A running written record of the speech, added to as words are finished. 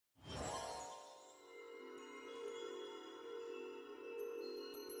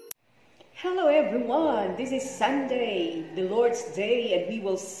Hello everyone, this is Sunday, the Lord's Day, and we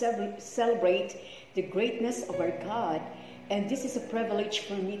will celebrate the greatness of our God. And this is a privilege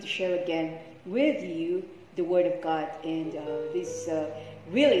for me to share again with you the Word of God and this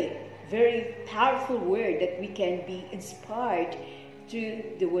really very powerful word that we can be inspired to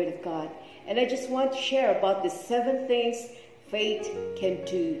the Word of God. And I just want to share about the 7 things faith can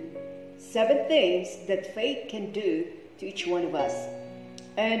do. 7 things that faith can do to each one of us.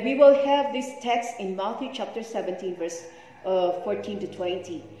 And we will have this text in Matthew chapter 17, verse 14 to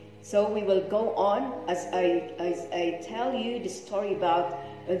 20. So we will go on as I tell you the story about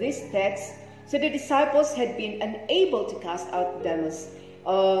this text. So the disciples had been unable to cast out demons.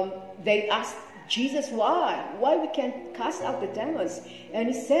 They asked Jesus why we can't cast out the demons.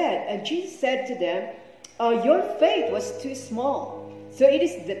 And Jesus said to them, your faith was too small. So it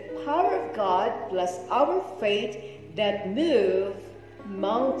is the power of God plus our faith that move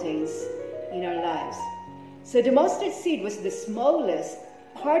mountains in our lives. So the mustard seed was the smallest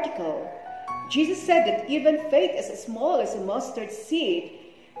particle. Jesus said that even faith as small as a mustard seed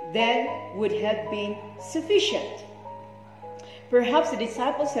then would have been sufficient. Perhaps the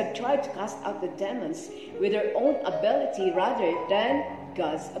disciples had tried to cast out the demons with their own ability rather than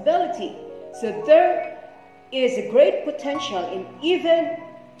God's ability. So there is a great potential in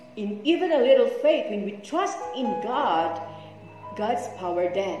even a little faith. When we trust in God's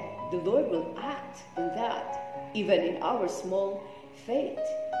power, then the Lord will act in that, even in our small faith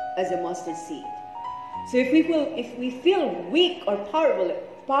as a mustard seed. So if we feel weak or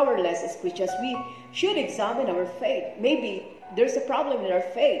powerless as Christians, we should examine our faith. Maybe there's a problem in our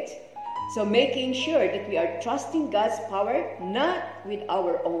faith. So making sure that we are trusting God's power, not with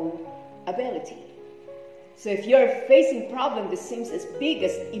our own ability. So if you're facing a problem that seems as big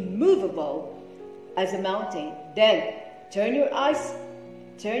as immovable as a mountain, then turn your eyes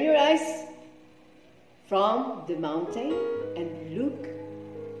from the mountain and look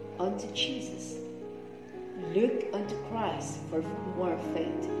unto Jesus. Look unto Christ for more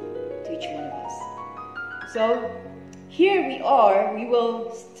faith to each one of us. So here we are. We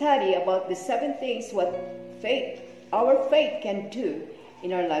will study about the 7 things what our faith can do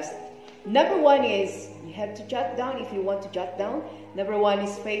in our lives. Number 1 is, you have to jot down if you want to jot down. Number 1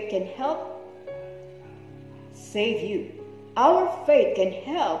 is faith can help save you. Our faith can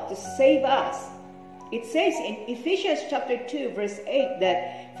help to save us. It says in Ephesians chapter 2 verse 8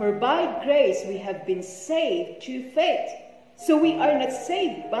 that for by grace we have been saved through faith. So we are not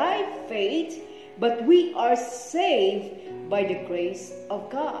saved by faith, but we are saved by the grace of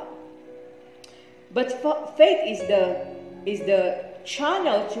God. But faith is the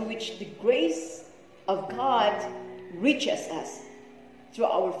channel through which the grace of God reaches us, through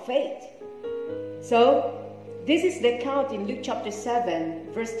our faith. So this is the account in Luke chapter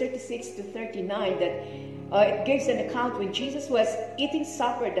 7, verse 36 to 39, that it gives an account when Jesus was eating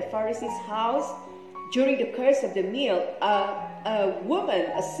supper at the Pharisee's house. During the course of the meal, a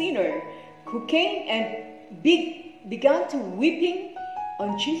woman, a sinner, who came and began to weeping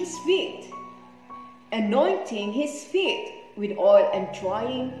on Jesus' feet, anointing his feet with oil and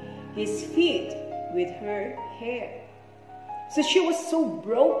drying his feet with her hair. So she was so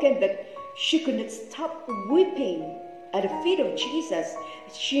broken that she could not stop weeping at the feet of Jesus.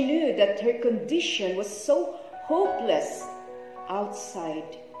 She knew that her condition was so hopeless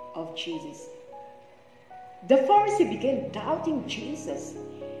outside of Jesus. The Pharisee began doubting Jesus,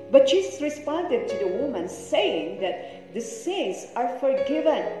 but Jesus responded to the woman, saying that the sins are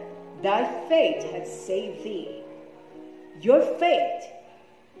forgiven. Thy faith has saved thee. Your faith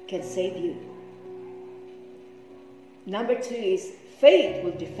can save you. Number 2 is faith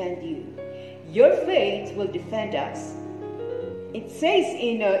will defend you. Your faith will defend us. It says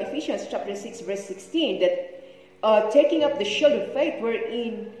in Ephesians chapter 6 verse 16 that taking up the shield of faith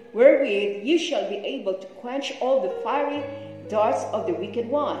wherewith you shall be able to quench all the fiery darts of the wicked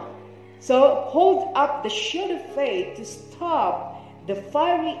one. So hold up the shield of faith to stop the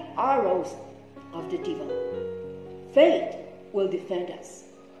fiery arrows of the devil. Faith will defend us.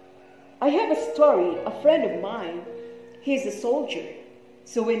 I have a story. A friend of mine, he's a soldier.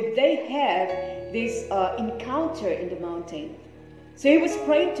 So when they have this encounter in the mountain, so he was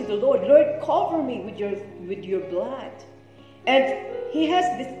praying to the Lord, Lord, cover me with your blood. And he has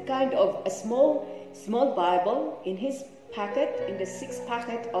this kind of a small Bible in his pocket, in the 6th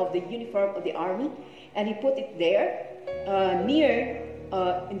pocket of the uniform of the army, and he put it there near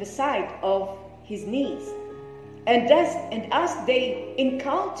in the side of his knees. And as they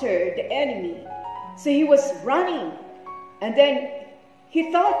encountered the enemy, so he was running, and then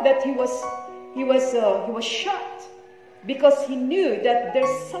he thought that he was shot, because he knew that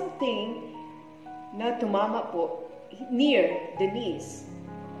there's something na tumama po near the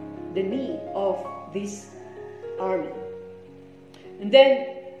knee of this army. And then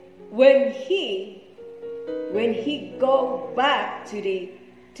when he go back to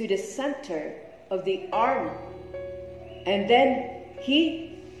the center of the army, and then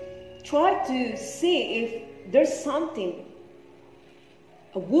he tried to see if there's something,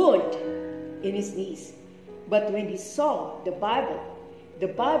 a wound in his knees. But when he saw the Bible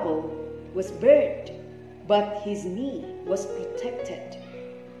was burned, but his knee was protected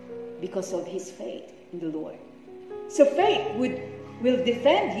because of his faith in the Lord. So faith will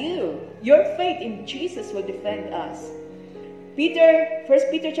defend you. Your faith in Jesus will defend us. 1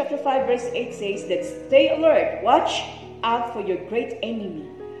 Peter chapter 5 verse 8 says that stay alert, watch out for your great enemy,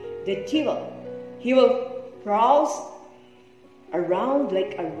 the devil. He will prowl around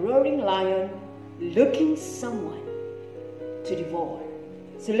like a roaring lion, looking someone to devour.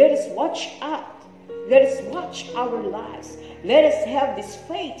 So let us watch out. Let us watch our lives. Let us have this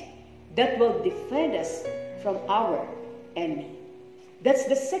faith that will defend us from our enemy. That's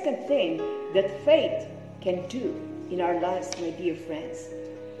the second thing that faith can do in our lives, my dear friends.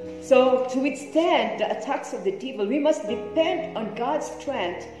 So to withstand the attacks of the devil, we must depend on God's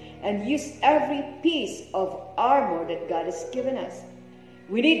strength and use every piece of armor that God has given us.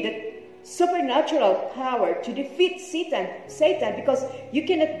 We need the supernatural power to defeat Satan, because you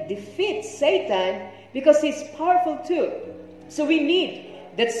cannot defeat Satan because he's powerful too. So we need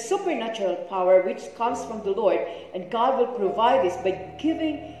that supernatural power which comes from the Lord, and God will provide this by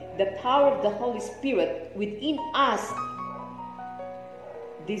giving the power of the Holy Spirit within us.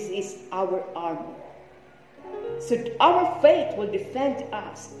 This is our armor. So our faith will defend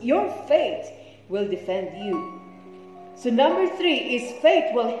us. Your faith will defend you. So number 3 is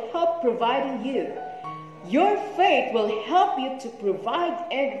faith will help providing you. Your faith will help you to provide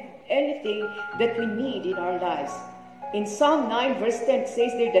anything that we need in our lives. In Psalm 9 verse 10 it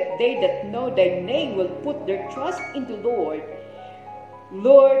says there that they that know thy name will put their trust in the Lord.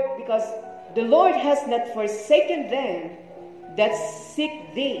 Lord, because the Lord has not forsaken them that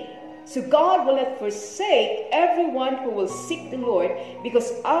seek thee. So God will not forsake everyone who will seek the Lord,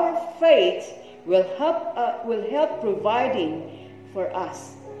 because our faith will help providing for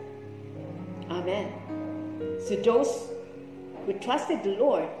us. Amen. So those who trusted the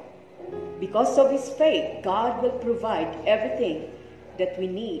Lord, because of his faith, God will provide everything that we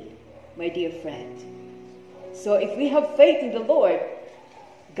need, my dear friend. So if we have faith in the Lord,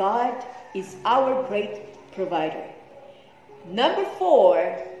 God is our great provider. Number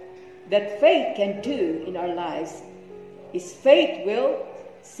 4 that faith can do in our lives is faith will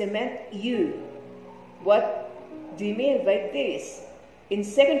cement you. What do you mean by this? In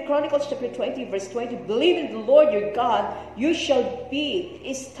 2 Chronicles chapter 20 verse 20, believe in the Lord your God, you shall be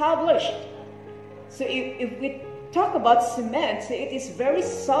established. So if we talk about cement, so it is very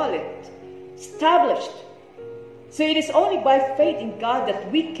solid, established. So it is only by faith in God that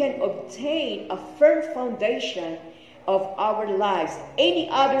we can obtain a firm foundation of our lives. Any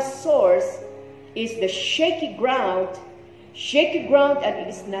other source is the shaky ground, and it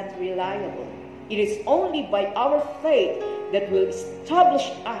is not reliable. It is only by our faith that will establish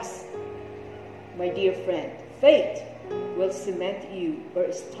us, my dear friend. Faith will cement you or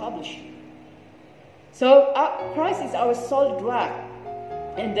establish you. So Christ is our solid rock,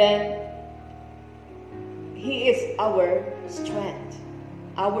 and then he is our strength,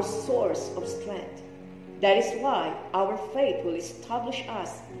 our source of strength. That is why our faith will establish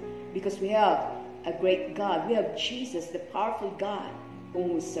us, because we have a great God. We have Jesus, the powerful God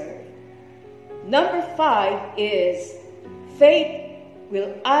whom we serve. Number 5 is faith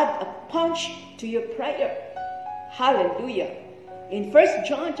will add a punch to your prayer. Hallelujah. In 1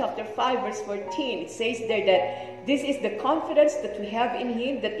 John chapter 5 verse 14, it says there that this is the confidence that we have in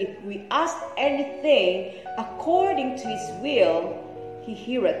him, that if we ask anything according to his will, he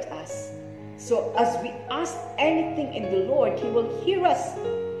heareth us. So as we ask anything in the Lord, he will hear us,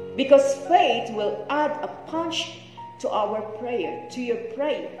 because faith will add a punch to our prayer, to your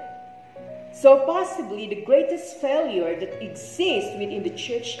prayer. So possibly the greatest failure that exists within the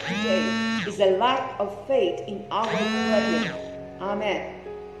church today is a lack of faith in our prayer. Amen.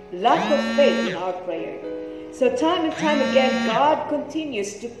 Lack of faith in our prayer. So time and time again, God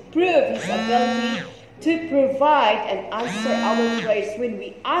continues to prove his ability to provide and answer our prayers when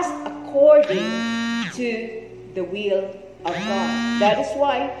we ask according to the will of God. That is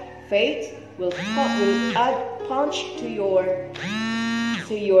why faith will add punch to your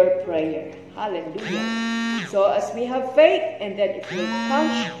prayer. Hallelujah. So as we have faith, and then it will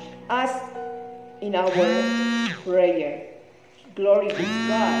punch us in our prayer. Glory be to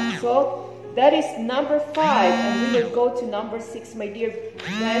God. So That is number 5, and we will go to number 6, my dear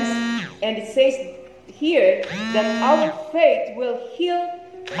friends. And it says here that our faith will heal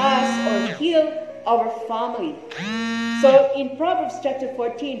us or heal our family. So in Proverbs chapter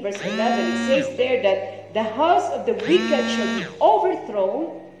 14, verse 11, it says there that the house of the wicked shall be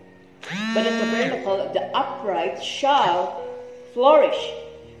overthrown, but the tabernacle of the upright shall flourish.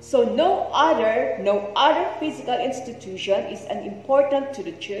 So no other physical institution is as important to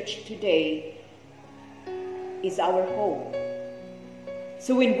the church today is our home.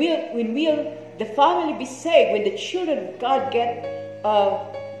 So when will the family be saved, when the children of God get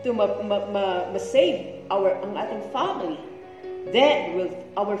to ma-save ang ating family, then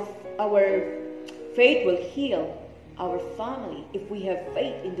our faith will heal our family. If we have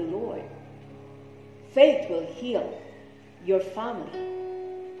faith in the Lord, faith will heal your family.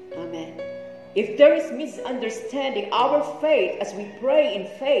 Amen. If there is misunderstanding, our faith, as we pray in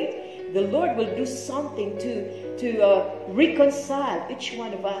faith, the Lord will do something to reconcile each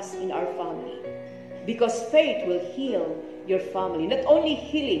one of us in our family. Because faith will heal your family. Not only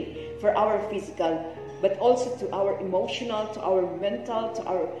healing for our physical, but also to our emotional, to our mental, to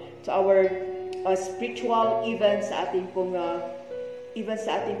our spiritual, even sa ating pong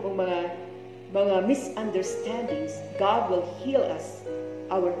mga misunderstandings. God will heal us,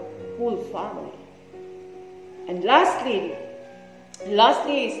 our whole family. And lastly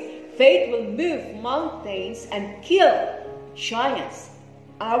is faith will move mountains and kill giants.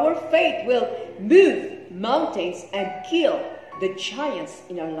 Our faith will move mountains and kill the giants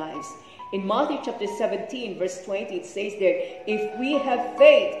in our lives. In Matthew chapter 17, verse 20, it says there, if we have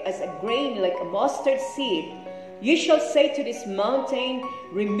faith as a grain like a mustard seed, you shall say to this mountain,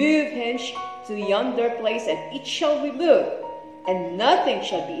 remove hence to yonder place, and it shall remove, and nothing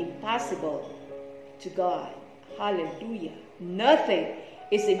shall be impossible to God. Hallelujah. Nothing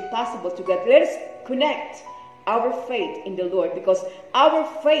is impossible to God. Let us connect our faith in the Lord, because our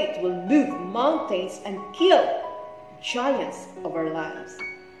faith will move mountains and kill giants of our lives.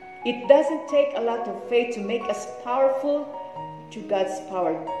 It doesn't take a lot of faith to make us powerful to God's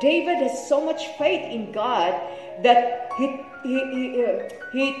power. David has so much faith in God that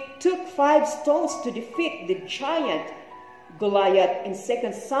he took 5 stones to defeat the giant Goliath in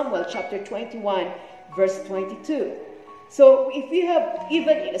 2 Samuel chapter 21, verse 22. So if you have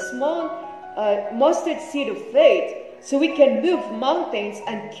even in a small mustard seed of faith, so we can move mountains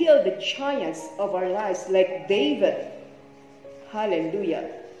and kill the giants of our lives like David. Hallelujah.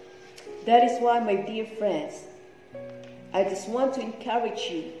 That is why, my dear friends, I just want to encourage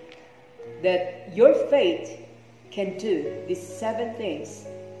you that your faith can do these 7 things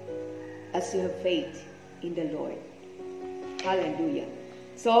as you have faith in the Lord. Hallelujah.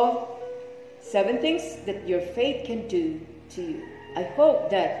 So, 7 things that your faith can do to you. I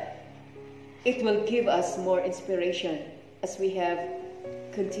hope that it will give us more inspiration as we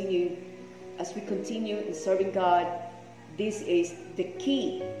continue in serving God. This is the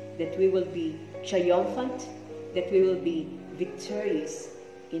key that we will be triumphant, that we will be victorious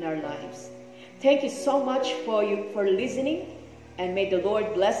in our lives. Thank you so much for listening, and may the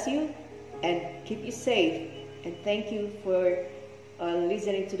Lord bless you and keep you safe. And thank you for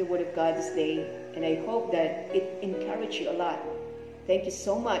listening to the Word of God this day. And I hope that it encouraged you a lot. Thank you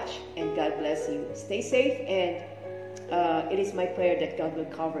so much, and God bless you. Stay safe, and it is my prayer that God will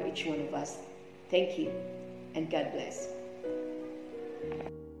cover each one of us. Thank you, and God bless.